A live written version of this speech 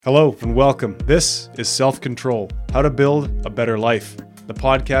Hello and welcome. This is Self-Control, How to Build a Better Life, the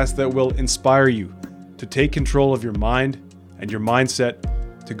podcast that will inspire you to take control of your mind and your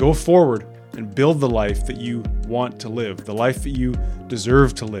mindset to go forward and build the life that you want to live, the life that you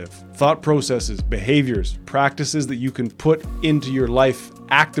deserve to live. Thought processes, behaviors, practices that you can put into your life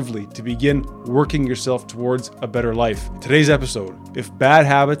actively to begin working yourself towards a better life. Today's episode: if bad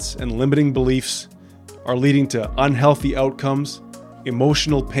habits and limiting beliefs are leading to unhealthy outcomes,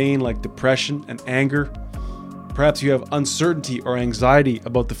 emotional pain like depression and anger, perhaps you have uncertainty or anxiety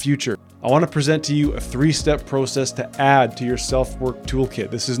about the future, I want to present to you a 3-step process to add to your self-work toolkit.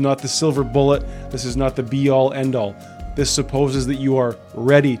 This is not the silver bullet. This is not the be-all, end-all. This supposes that you are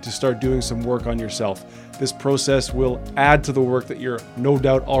ready to start doing some work on yourself. This process will add to the work that you're no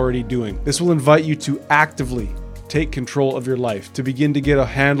doubt already doing. This will invite you to actively take control of your life, to begin to get a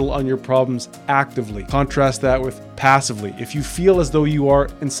handle on your problems actively. Contrast that with passively. If you feel as though you are,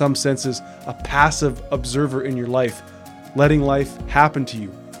 in some senses, a passive observer in your life, letting life happen to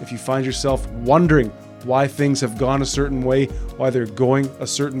you, if you find yourself wondering why things have gone a certain way, why they're going a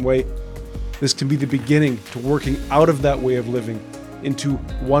certain way, this can be the beginning to working out of that way of living into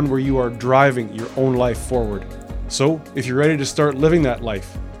one where you are driving your own life forward. So, if you're ready to start living that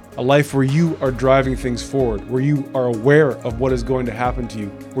life, a life where you are driving things forward, where you are aware of what is going to happen to you,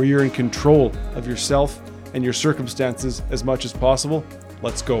 where you're in control of yourself and your circumstances as much as possible,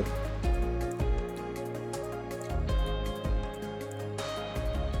 let's go.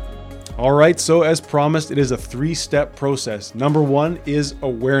 All right, so as promised, it is a 3-step process. Number 1 is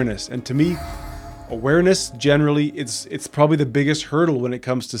awareness. And to me, awareness generally, it's probably the biggest hurdle when it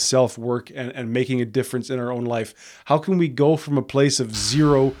comes to self-work and making a difference in our own life. How can we go from a place of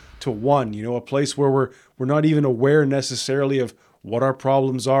 0 to 1, a place where we're not even aware necessarily of what our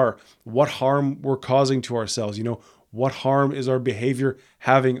problems are, what harm we're causing to ourselves, what harm is our behavior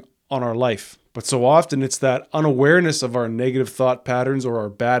having on our life. But so often it's that unawareness of our negative thought patterns or our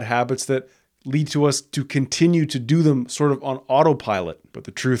bad habits that lead to us to continue to do them sort of on autopilot. But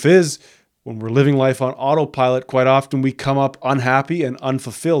the truth is, when we're living life on autopilot, quite often we come up unhappy and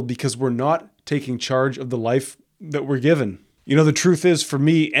unfulfilled because we're not taking charge of the life that we're given. The truth is, for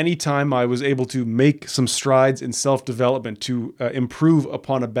me, anytime I was able to make some strides in self-development to improve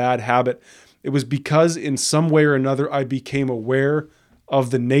upon a bad habit, it was because in some way or another I became aware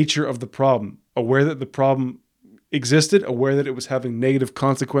of the nature of the problem, aware that the problem existed, aware that it was having negative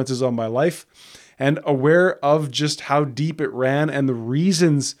consequences on my life, and aware of just how deep it ran and the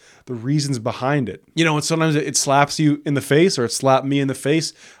reasons behind it. And sometimes it slaps you in the face, or it slapped me in the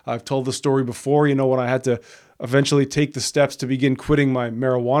face. I've told the story before, when I had to eventually take the steps to begin quitting my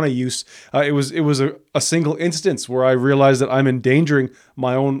marijuana use. It was a single instance where I realized that I'm endangering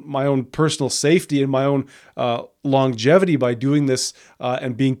my own personal safety and my own longevity by doing this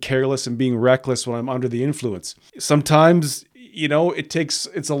and being careless and being reckless when I'm under the influence. Sometimes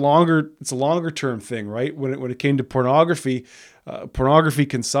it's a longer term thing, right? When it came to pornography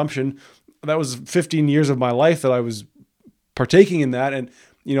consumption, that was 15 years of my life that I was partaking in that. And,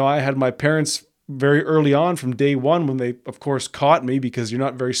 I had my parents very early on from day one, when they, of course, caught me, because you're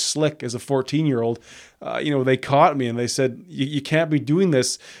not very slick as a 14-year-old, they caught me and they said, you can't be doing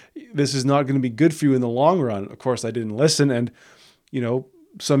this. This is not going to be good for you in the long run. Of course, I didn't listen. And,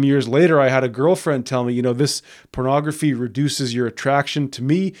 some years later, I had a girlfriend tell me, this pornography reduces your attraction to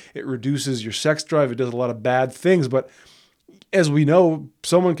me. It reduces your sex drive. It does a lot of bad things. But as we know,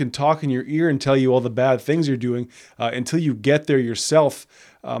 someone can talk in your ear and tell you all the bad things you're doing until you get there yourself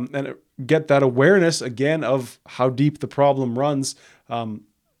and get that awareness again of how deep the problem runs.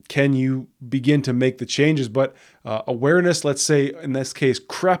 Can you begin to make the changes? But awareness, let's say in this case,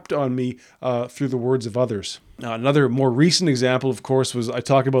 crept on me through the words of others. Another more recent example, of course, I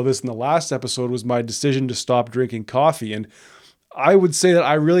talked about this in the last episode, was my decision to stop drinking coffee. And I would say that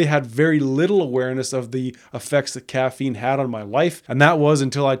I really had very little awareness of the effects that caffeine had on my life. And that was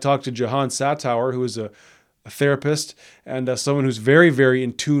until I talked to Jahan Sattower, who is a therapist and someone who's very, very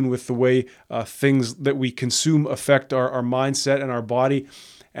in tune with the way things that we consume affect our mindset and our body.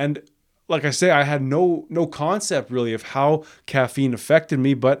 And like I say, I had no concept really of how caffeine affected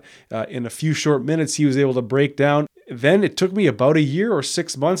me, but in a few short minutes, he was able to break down. Then it took me about a year or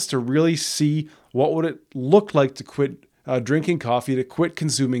 6 months to really see what would it look like to quit drinking coffee, to quit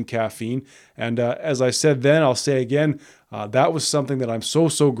consuming caffeine. And as I said then, I'll say again, that was something that I'm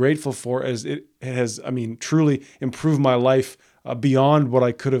so grateful for, as it has, truly improved my life beyond what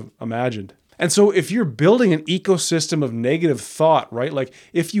I could have imagined. And so if you're building an ecosystem of negative thought, right? Like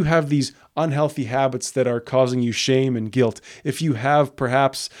if you have these unhealthy habits that are causing you shame and guilt, if you have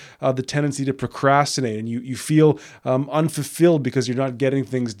perhaps the tendency to procrastinate and you feel unfulfilled because you're not getting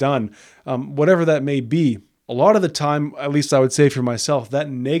things done, whatever that may be, a lot of the time, at least I would say for myself, that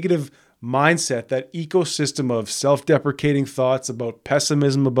negative mindset, that ecosystem of self-deprecating thoughts about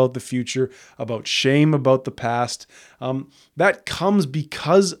pessimism about the future, about shame about the past, that comes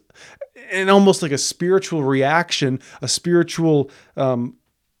because, and almost like a spiritual reaction,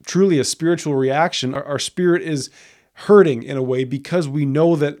 truly a spiritual reaction. Our spirit is hurting in a way because we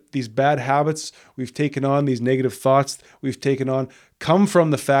know that these bad habits we've taken on, these negative thoughts we've taken on, come from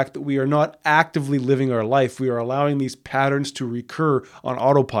the fact that we are not actively living our life. We are allowing these patterns to recur on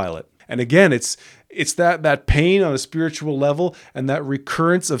autopilot. And again, it's that pain on a spiritual level and that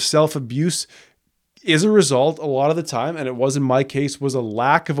recurrence of self-abuse is a result a lot of the time, and it was in my case, was a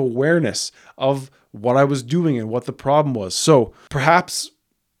lack of awareness of what I was doing and what the problem was. So perhaps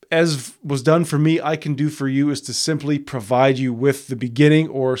as was done for me, I can do for you is to simply provide you with the beginning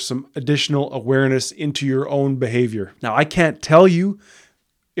or some additional awareness into your own behavior. Now, I can't tell you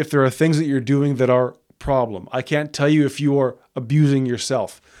if there are things that you're doing that are a problem. I can't tell you if you are abusing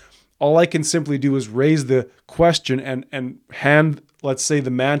yourself. All I can simply do is raise the question and hand, let's say,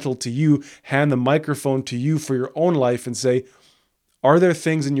 the mantle to you, hand the microphone to you for your own life and say, are there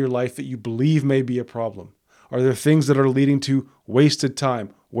things in your life that you believe may be a problem? Are there things that are leading to wasted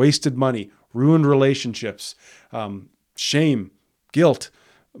time, wasted money, ruined relationships, shame, guilt,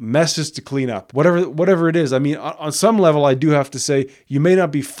 messes to clean up, whatever it is? I mean, on some level, I do have to say, you may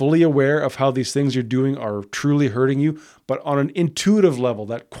not be fully aware of how these things you're doing are truly hurting you, but on an intuitive level,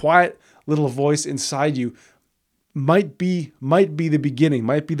 that quiet little voice inside you might be the beginning,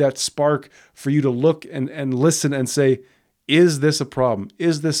 might be that spark for you to look and listen and say, is this a problem?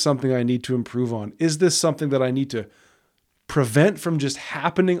 Is this something I need to improve on? Is this something that I need to prevent from just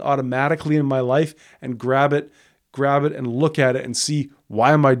happening automatically in my life and grab it and look at it and see,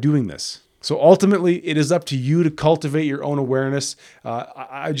 why am I doing this? So ultimately, it is up to you to cultivate your own awareness.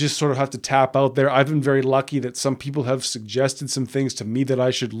 I just sort of have to tap out there. I've been very lucky that some people have suggested some things to me that I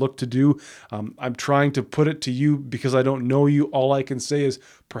should look to do. I'm trying to put it to you because I don't know you. All I can say is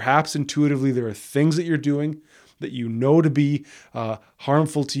perhaps intuitively there are things that you're doing that you know to be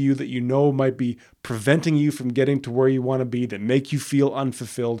harmful to you, that you know might be preventing you from getting to where you want to be, that make you feel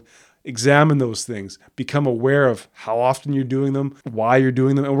unfulfilled. Examine those things. Become aware of how often you're doing them, why you're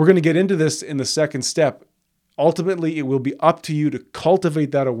doing them. And we're going to get into this in the second step. Ultimately, it will be up to you to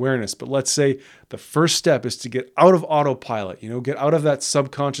cultivate that awareness. But let's say the first step is to get out of autopilot, get out of that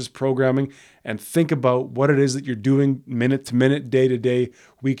subconscious programming and think about what it is that you're doing minute to minute, day to day,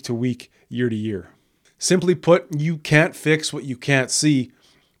 week to week, year to year. Simply put, you can't fix what you can't see,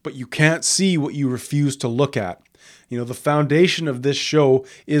 but you can't see what you refuse to look at. The foundation of this show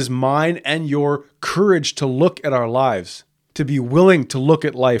is mine and your courage to look at our lives, to be willing to look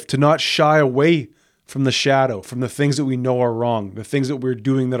at life, to not shy away from the shadow, from the things that we know are wrong, the things that we're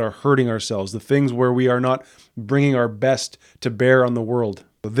doing that are hurting ourselves, the things where we are not bringing our best to bear on the world.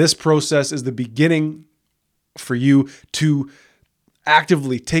 This process is the beginning for you to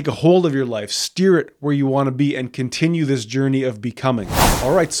actively take a hold of your life, steer it where you want to be, and continue this journey of becoming.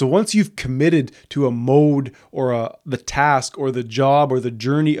 All right, so once you've committed to a mode or the task or the job or the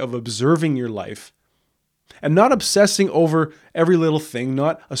journey of observing your life, and not obsessing over every little thing,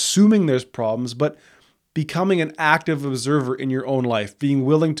 not assuming there's problems, but becoming an active observer in your own life, being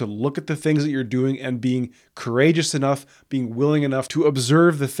willing to look at the things that you're doing and being courageous enough, being willing enough to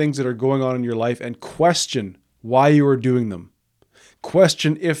observe the things that are going on in your life and question why you are doing them.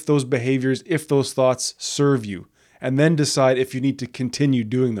 Question if those behaviors, if those thoughts serve you, and then decide if you need to continue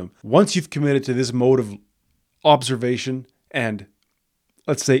doing them. Once you've committed to this mode of observation and,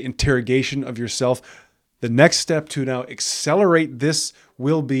 let's say, interrogation of yourself, the next step to now accelerate this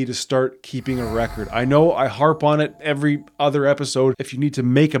will be to start keeping a record. I know I harp on it every other episode. If you need to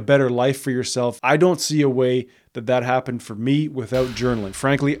make a better life for yourself, I don't see a way that happened for me without journaling.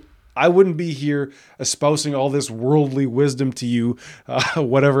 Frankly, I wouldn't be here espousing all this worldly wisdom to you,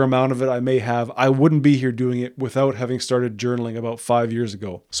 whatever amount of it I may have. I wouldn't be here doing it without having started journaling about 5 years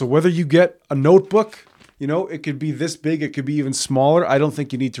ago. So whether you get a notebook, it could be this big, it could be even smaller. I don't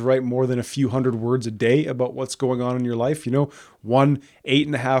think you need to write more than a few hundred words a day about what's going on in your life. 1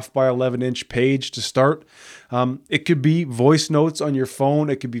 8.5 by 11 inch page to start. It could be voice notes on your phone.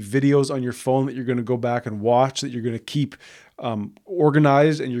 It could be videos on your phone that you're going to go back and watch, that you're going to keep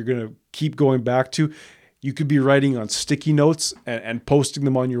organized and you're going to keep going back to. You could be writing on sticky notes and posting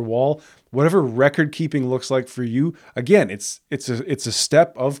them on your wall. Whatever record keeping looks like for you, again, it's a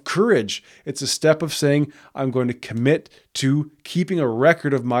step of courage. It's a step of saying, I'm going to commit to keeping a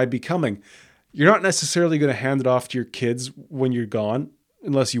record of my becoming. You're not necessarily going to hand it off to your kids when you're gone,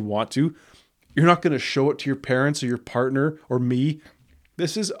 unless you want to. You're not going to show it to your parents or your partner or me.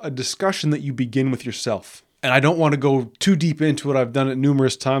 This is a discussion that you begin with yourself. And I don't want to go too deep into it. I've done it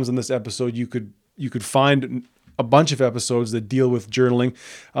numerous times in this episode. You could find a bunch of episodes that deal with journaling.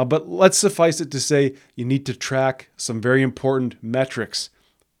 But let's suffice it to say, you need to track some very important metrics.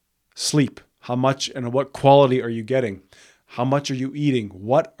 Sleep. How much and what quality are you getting? How much are you eating?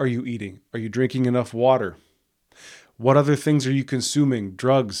 What are you eating? Are you drinking enough water? What other things are you consuming?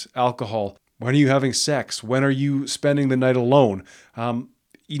 Drugs, alcohol. When are you having sex? When are you spending the night alone?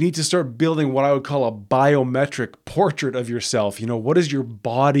 You need to start building what I would call a biometric portrait of yourself. What is your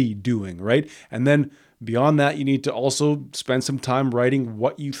body doing, right? And then beyond that, you need to also spend some time writing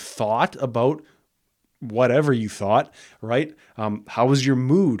what you thought about whatever you thought, right? How was your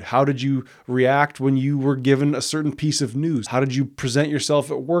mood? How did you react when you were given a certain piece of news? How did you present yourself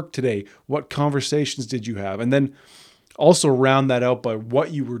at work today? What conversations did you have? And then also round that out by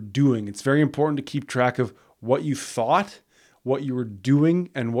what you were doing. It's very important to keep track of what you thought, what you were doing,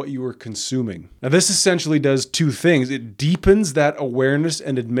 and what you were consuming. Now, this essentially does two things. It deepens that awareness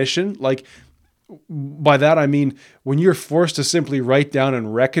and admission. Like, by that, I mean, when you're forced to simply write down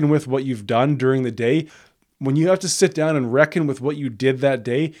and reckon with what you've done during the day, when you have to sit down and reckon with what you did that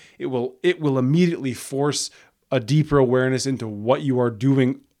day, it will immediately force a deeper awareness into what you are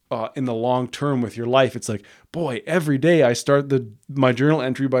doing in the long term with your life. It's like, boy, every day I start my journal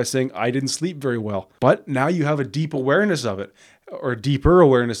entry by saying I didn't sleep very well. But now you have a deep awareness of it, or a deeper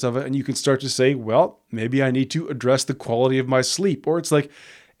awareness of it, and you can start to say, well, maybe I need to address the quality of my sleep. Or it's like,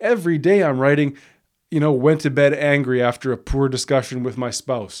 every day I'm writing, went to bed angry after a poor discussion with my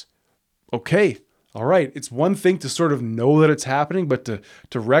spouse. Okay, all right. It's one thing to sort of know that it's happening, but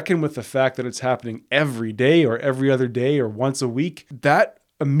to reckon with the fact that it's happening every day or every other day or once a week, that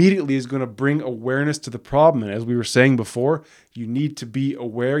immediately is going to bring awareness to the problem. And as we were saying before, you need to be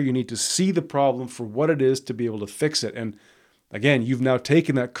aware. You need to see the problem for what it is to be able to fix it. And again, you've now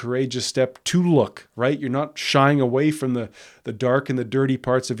taken that courageous step to look, right? You're not shying away from the dark and the dirty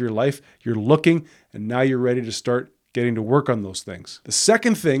parts of your life. You're looking, and now you're ready to start getting to work on those things. The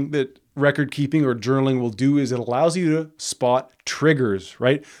second thing that record keeping or journaling will do is it allows you to spot triggers,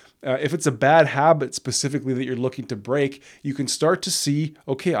 right? If it's a bad habit specifically that you're looking to break, you can start to see,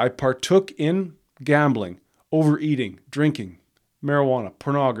 okay, I partook in gambling, overeating, drinking, marijuana,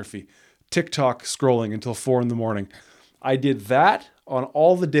 pornography, TikTok scrolling until 4 a.m. I did that on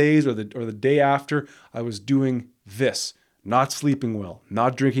all the days or the day after I was doing this, not sleeping well,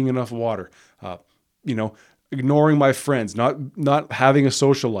 not drinking enough water, ignoring my friends, not having a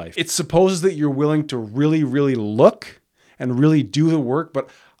social life. It supposes that you're willing to really, really look and really do the work, but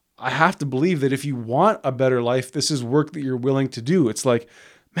I have to believe that if you want a better life, this is work that you're willing to do. It's like,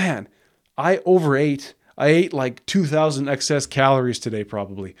 man, I overate. I ate like 2,000 excess calories today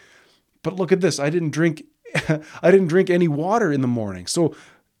probably. But look at this. I didn't drink any water in the morning. So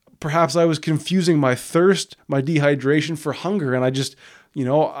perhaps I was confusing my thirst, my dehydration for hunger. And I just,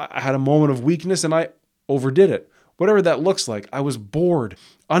 I had a moment of weakness and I overdid it. Whatever that looks like. I was bored,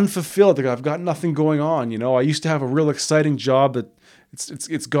 unfulfilled. Like I've got nothing going on. I used to have a real exciting job that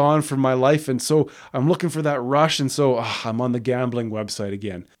it's gone from my life. And so I'm looking for that rush. And so I'm on the gambling website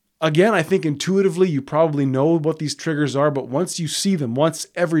again. Again, I think intuitively you probably know what these triggers are, but once you see them, once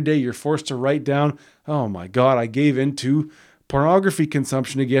every day you're forced to write down, oh my God, I gave into pornography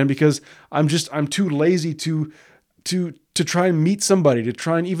consumption again because I'm too lazy to try and meet somebody, to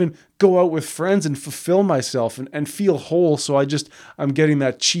try and even go out with friends and fulfill myself and feel whole. So I'm getting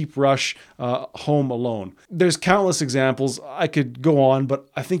that cheap rush home alone. There's countless examples. I could go on, but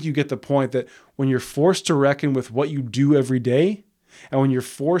I think you get the point that when you're forced to reckon with what you do every day, and when you're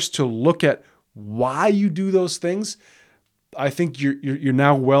forced to look at why you do those things, I think you're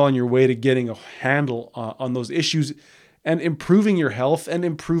now well on your way to getting a handle on those issues and improving your health and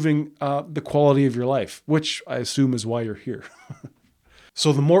improving the quality of your life, which I assume is why you're here.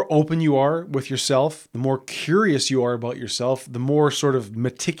 So the more open you are with yourself, the more curious you are about yourself, the more sort of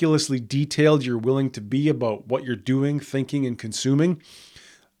meticulously detailed you're willing to be about what you're doing, thinking, and consuming,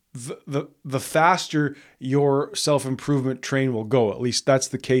 the faster your self-improvement train will go. At least that's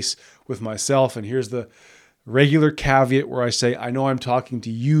the case with myself. And here's the regular caveat where I say, I know I'm talking to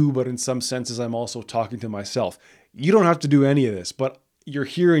you, but in some senses, I'm also talking to myself. You don't have to do any of this, but you're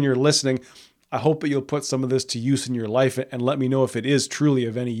here and you're listening. I hope that you'll put some of this to use in your life and let me know if it is truly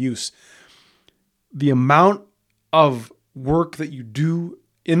of any use. The amount of work that you do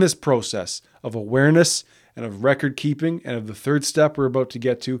in this process of awareness and of record keeping and of the third step we're about to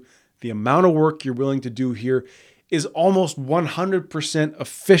get to, the amount of work you're willing to do here is almost 100%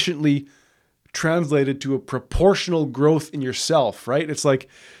 efficiently translated to a proportional growth in yourself, right? It's like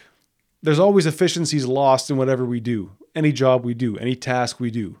there's always efficiencies lost in whatever we do, any job we do, any task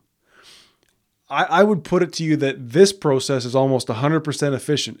we do. I would put it to you that this process is almost 100%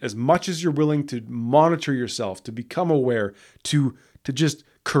 efficient. As much as you're willing to monitor yourself, to become aware, to just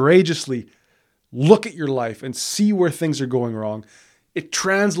courageously look at your life and see where things are going wrong, it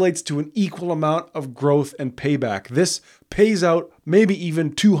translates to an equal amount of growth and payback. This pays out maybe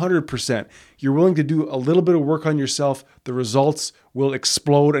even 200%. You're willing to do a little bit of work on yourself, the results will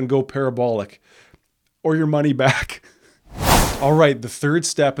explode and go parabolic, or your money back. All right, the third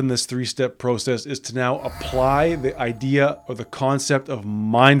step in this three-step process is to now apply the idea or the concept of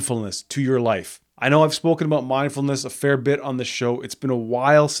mindfulness to your life. I know I've spoken about mindfulness a fair bit on the show. It's been a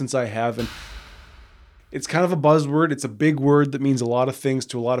while since I have, and it's kind of a buzzword. It's a big word that means a lot of things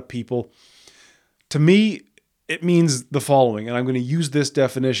to a lot of people. To me, it means the following, and I'm going to use this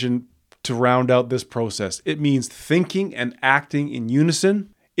definition to round out this process. It means thinking and acting in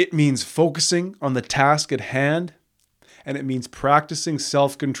unison. It means focusing on the task at hand. And it means practicing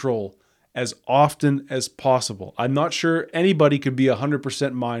self-control as often as possible. I'm not sure anybody could be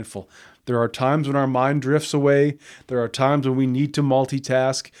 100% mindful. There are times when our mind drifts away. There are times when we need to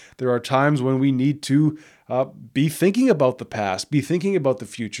multitask. There are times when we need to be thinking about the past, be thinking about the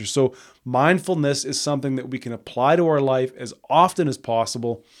future. So mindfulness is something that we can apply to our life as often as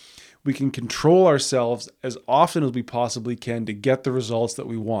possible. We can control ourselves as often as we possibly can to get the results that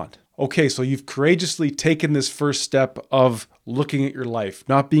we want. Okay, so you've courageously taken this first step of looking at your life,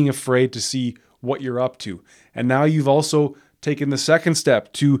 not being afraid to see what you're up to. And now you've also taken the second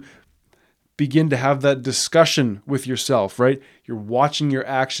step to begin to have that discussion with yourself, right? You're watching your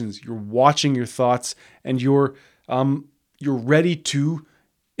actions, you're watching your thoughts, and you're ready to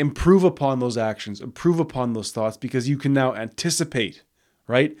improve upon those actions, improve upon those thoughts, because you can now anticipate,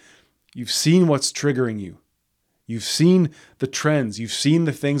 right? You've seen what's triggering you. You've seen the trends. You've seen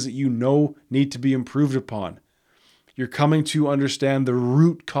the things that you know need to be improved upon. You're coming to understand the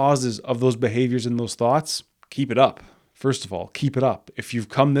root causes of those behaviors and those thoughts. Keep it up. First of all, keep it up. If you've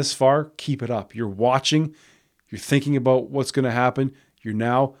come this far, keep it up. You're watching. You're thinking about what's going to happen. You're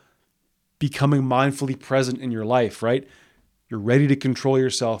now becoming mindfully present in your life, right? You're ready to control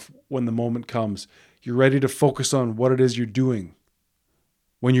yourself when the moment comes. You're ready to focus on what it is you're doing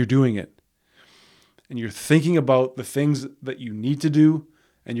when you're doing it. And you're thinking about the things that you need to do,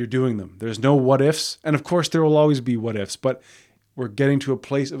 and you're doing them. There's no what ifs. And of course, there will always be what ifs, but we're getting to a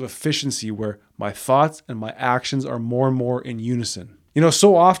place of efficiency where my thoughts and my actions are more and more in unison. You know,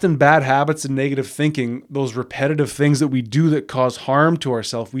 so often bad habits and negative thinking, those repetitive things that we do that cause harm to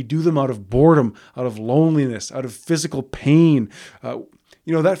ourselves, we do them out of boredom, out of loneliness, out of physical pain.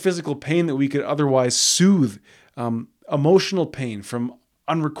 That physical pain that we could otherwise soothe, emotional pain from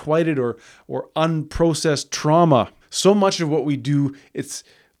unrequited or unprocessed trauma. So much of what we do, it's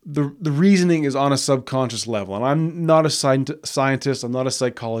the reasoning is on a subconscious level. And I'm not a scientist, I'm not a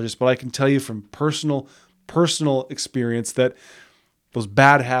psychologist, but I can tell you from personal experience that those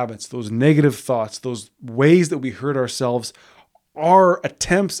bad habits, those negative thoughts, those ways that we hurt ourselves are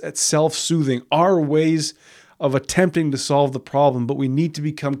attempts at self-soothing, are ways of attempting to solve the problem, but we need to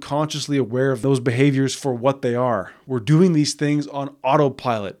become consciously aware of those behaviors for what they are. We're doing these things on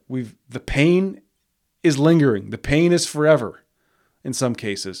autopilot. The pain is lingering. The pain is forever in some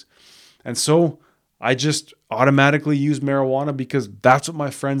cases. And so I just automatically use marijuana because that's what my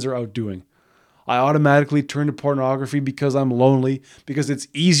friends are out doing. I automatically turn to pornography because I'm lonely, because it's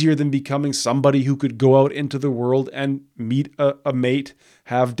easier than becoming somebody who could go out into the world and meet a mate,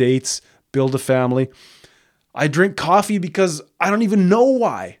 have dates, build a family. I drink coffee because I don't even know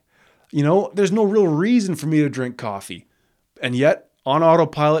why. There's no real reason for me to drink coffee. And yet, on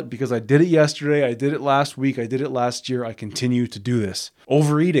autopilot, because I did it yesterday, I did it last week, I did it last year, I continue to do this.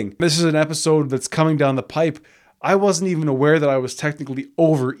 Overeating. This is an episode that's coming down the pipe. I wasn't even aware that I was technically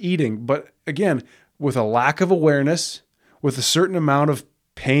overeating. But again, with a lack of awareness, with a certain amount of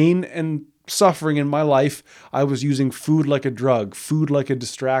pain and suffering in my life, I was using food like a drug, food like a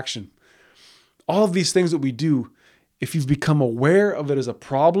distraction. All of these things that we do, if you've become aware of it as a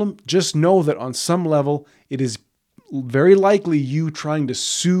problem, just know that on some level, it is very likely you trying to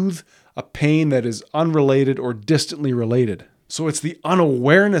soothe a pain that is unrelated or distantly related. So it's the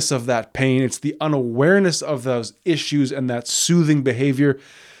unawareness of that pain, it's the unawareness of those issues and that soothing behavior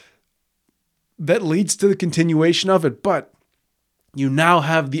that leads to the continuation of it. But you now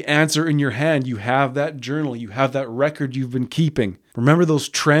have the answer in your hand. You have that journal, you have that record you've been keeping. Remember those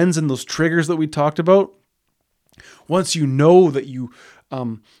trends and those triggers that we talked about? Once you know that you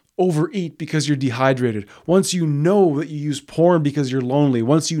overeat because you're dehydrated, once you know that you use porn because you're lonely,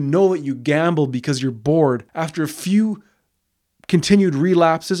 once you know that you gamble because you're bored, after a few continued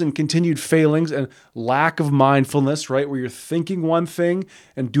relapses and continued failings and lack of mindfulness, right? Where you're thinking one thing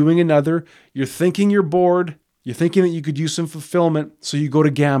and doing another, you're thinking you're bored, you're thinking that you could use some fulfillment, so you go to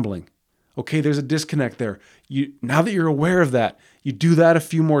gambling. Okay, there's a disconnect there. Now that you're aware of that, you do that a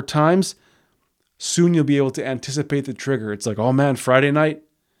few more times, soon you'll be able to anticipate the trigger. It's like, oh man, Friday night,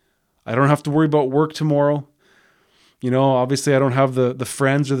 I don't have to worry about work tomorrow. Obviously I don't have the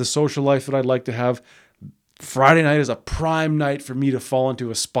friends or the social life that I'd like to have. Friday night is a prime night for me to fall into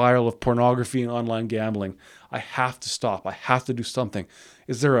a spiral of pornography and online gambling. I have to stop. I have to do something.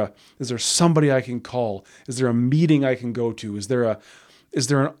 Is there somebody I can call? Is there a meeting I can go to? Is there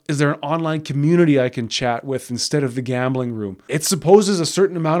an online community I can chat with instead of the gambling room? It supposes a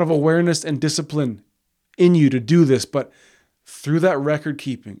certain amount of awareness and discipline in you to do this, but through that record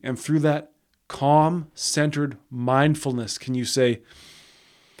keeping and through that calm, centered mindfulness, can you say,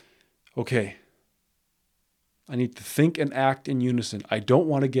 okay, I need to think and act in unison. I don't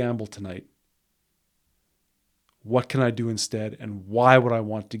want to gamble tonight. What can I do instead? And why would I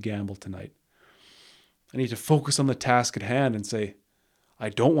want to gamble tonight? I need to focus on the task at hand and say, I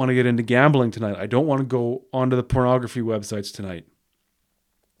don't want to get into gambling tonight. I don't want to go onto the pornography websites tonight.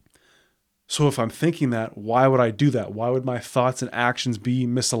 So if I'm thinking that, why would I do that? Why would my thoughts and actions be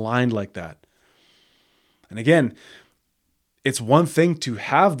misaligned like that? And again, it's one thing to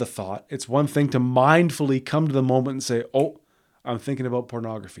have the thought. It's one thing to mindfully come to the moment and say, oh, I'm thinking about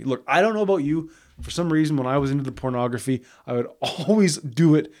pornography. Look, I don't know about you. For some reason, when I was into the pornography, I would always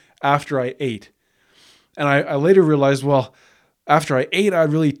do it after I ate. And I later realized, well, after I ate,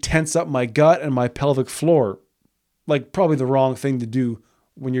 I'd really tense up my gut and my pelvic floor. Like probably the wrong thing to do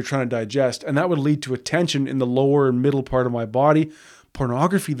when you're trying to digest. And that would lead to a tension in the lower and middle part of my body.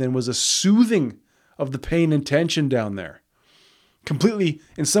 Pornography then was a soothing of the pain and tension down there. Completely,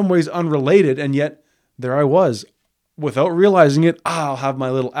 in some ways, unrelated, and yet there I was. Without realizing it, I'll have my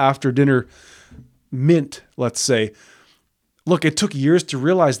little after-dinner mint, let's say. Look, it took years to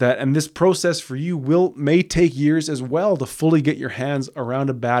realize that, and this process for you may take years as well to fully get your hands around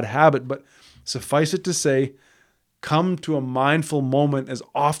a bad habit, but suffice it to say, come to a mindful moment as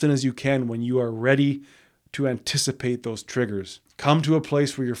often as you can when you are ready to anticipate those triggers. Come to a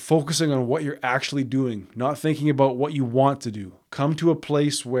place where you're focusing on what you're actually doing, not thinking about what you want to do. Come to a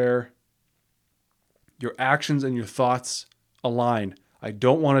place where your actions and your thoughts align. I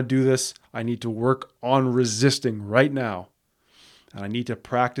don't want to do this. I need to work on resisting right now. And I need to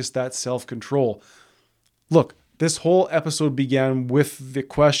practice that self-control. Look, this whole episode began with the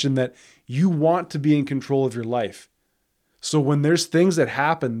question that you want to be in control of your life. So when there's things that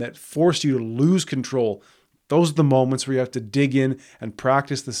happen that force you to lose control, those are the moments where you have to dig in and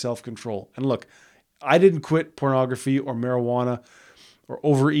practice the self-control. And look, I didn't quit pornography or marijuana or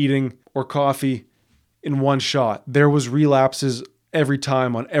overeating or coffee in one shot. There was relapses every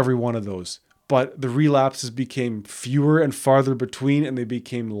time on every one of those. But the relapses became fewer and farther between, and they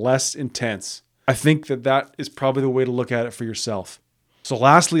became less intense. I think that is probably the way to look at it for yourself. So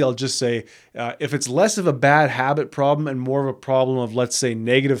lastly, I'll just say, if it's less of a bad habit problem and more of a problem of, let's say,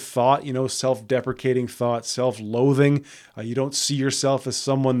 negative thought, self-deprecating thought, self-loathing, you don't see yourself as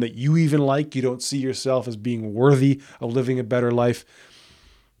someone that you even like, you don't see yourself as being worthy of living a better life,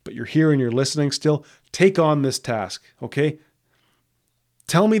 but you're here and you're listening still, take on this task, okay?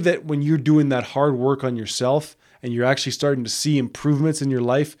 Tell me that when you're doing that hard work on yourself and you're actually starting to see improvements in your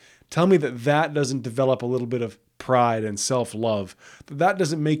life, tell me that doesn't develop a little bit of pride and self-love. That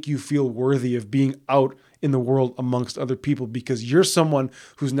doesn't make you feel worthy of being out in the world amongst other people because you're someone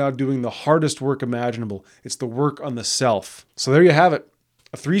who's now doing the hardest work imaginable. It's the work on the self. So there you have it.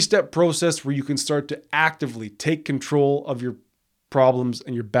 A 3-step process where you can start to actively take control of your problems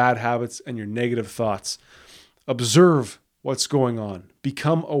and your bad habits and your negative thoughts. Observe what's going on.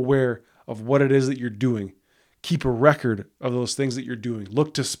 Become aware of what it is that you're doing. Keep a record of those things that you're doing.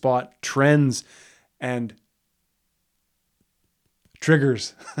 Look to spot trends and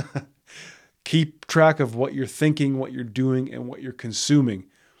triggers. Keep track of what you're thinking, what you're doing, and what you're consuming.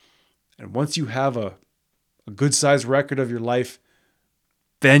 And once you have a good sized record of your life,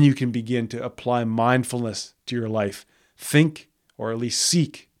 then you can begin to apply mindfulness to your life. Think, or at least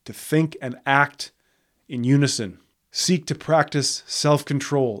seek to think and act in unison. Seek to practice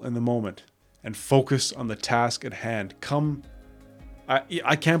self-control in the moment and focus on the task at hand.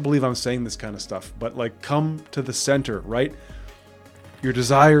 I can't believe I'm saying this kind of stuff, but come to the center, right? Your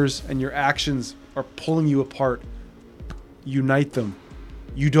desires and your actions are pulling you apart. unite them.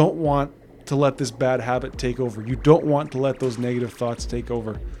 You don't want to let this bad habit take over. You don't want to let those negative thoughts take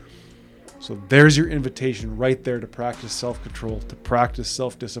over. So there's your invitation right there to practice self-control, to practice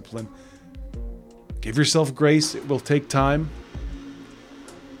self-discipline. Give yourself grace. It will take time,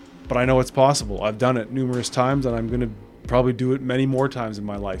 but I know it's possible. I've done it numerous times, and I'm going to probably do it many more times in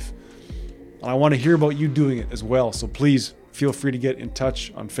my life. And I want to hear about you doing it as well. So please feel free to get in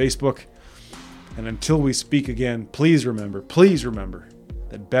touch on Facebook. And until we speak again, please remember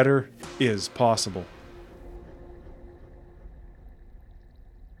that better is possible.